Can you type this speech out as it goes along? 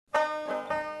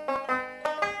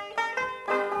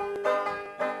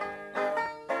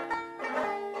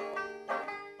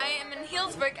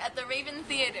Healdsburg at the Raven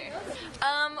Theater.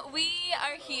 We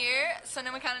are here,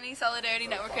 Sonoma County Solidarity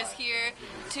Network is here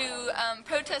to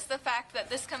protest the fact that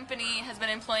this company has been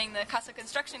employing the Casa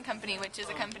Construction company, which is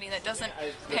a company that doesn't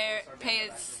pay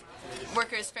its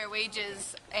workers fair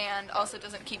wages and also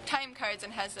doesn't keep time cards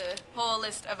and has a whole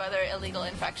list of other illegal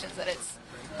infractions that it's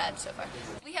had so far.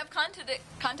 We have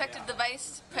contacted the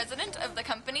vice president of the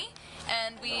company,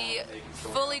 and we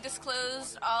fully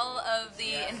disclosed all of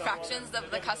the infractions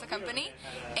of the Casa company,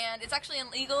 and it's actually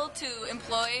illegal to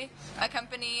employ a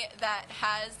company that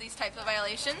has these types of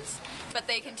violations, but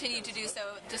they continue to do so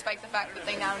despite the fact that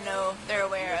they now know they're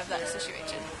aware of that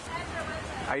situation.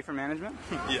 Are you from management?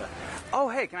 Yeah. Oh,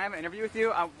 hey, can I have an interview with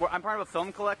you? I'm part of a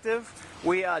film collective.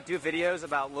 We do videos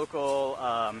about local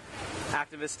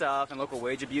activist stuff and local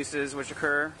wage abuses which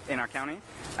occur in our county.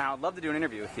 And I'd love to do an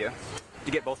interview with you. Do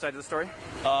you get both sides of the story?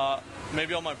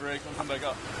 Maybe on my break, I'll come back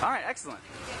up. All right, excellent.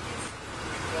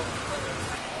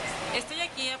 Estoy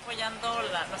aquí apoyando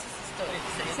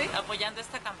apoyando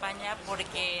esta campaña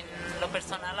porque en lo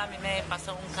personal a mí me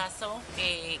pasó un caso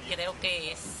que creo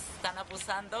que están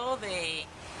abusando de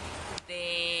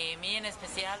mí en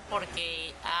especial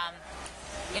porque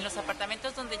en los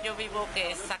apartamentos donde yo vivo,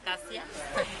 que es Acacia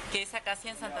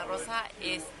en Santa Rosa,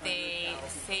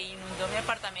 se inundó mi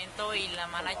apartamento y la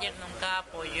manager nunca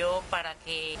apoyó para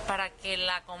que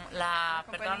la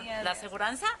compañía de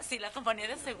aseguranza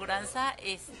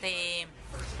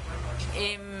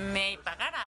me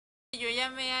pagara. Yo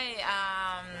llamé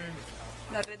a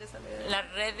la red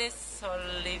de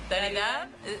solidaridad,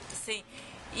 sí,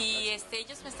 y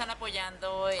ellos me están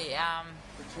apoyando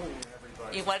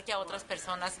igual que a otras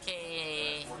personas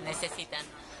que necesitan.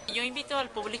 Yo invito al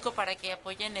público para que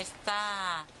apoyen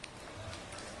esta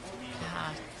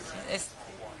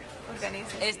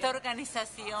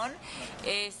organización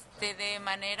de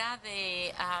manera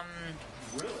de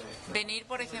venir,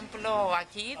 por ejemplo,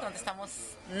 aquí donde estamos,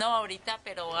 no ahorita,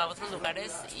 pero a otros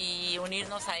lugares y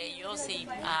unirnos a ellos y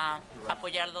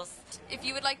apoyarlos. If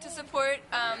you would like to support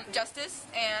justice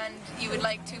and you would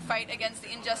like to fight against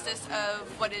the injustice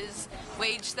of what is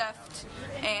wage theft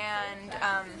and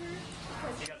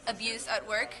abuse at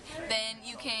work, then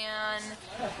you can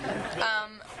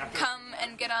come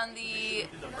and get on the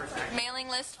mailing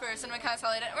list for Sonoma County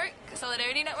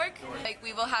Solidarity Network. Like,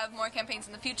 we will have more campaigns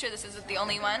in the future. This isn't the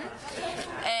only one.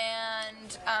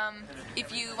 And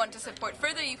if you want to support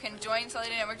further, you can join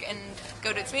Solidarity Network and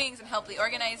go to its meetings and help the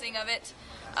organizing of it.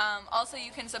 Also,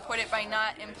 you can support it by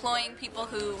not employing people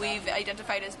who we've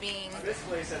identified as being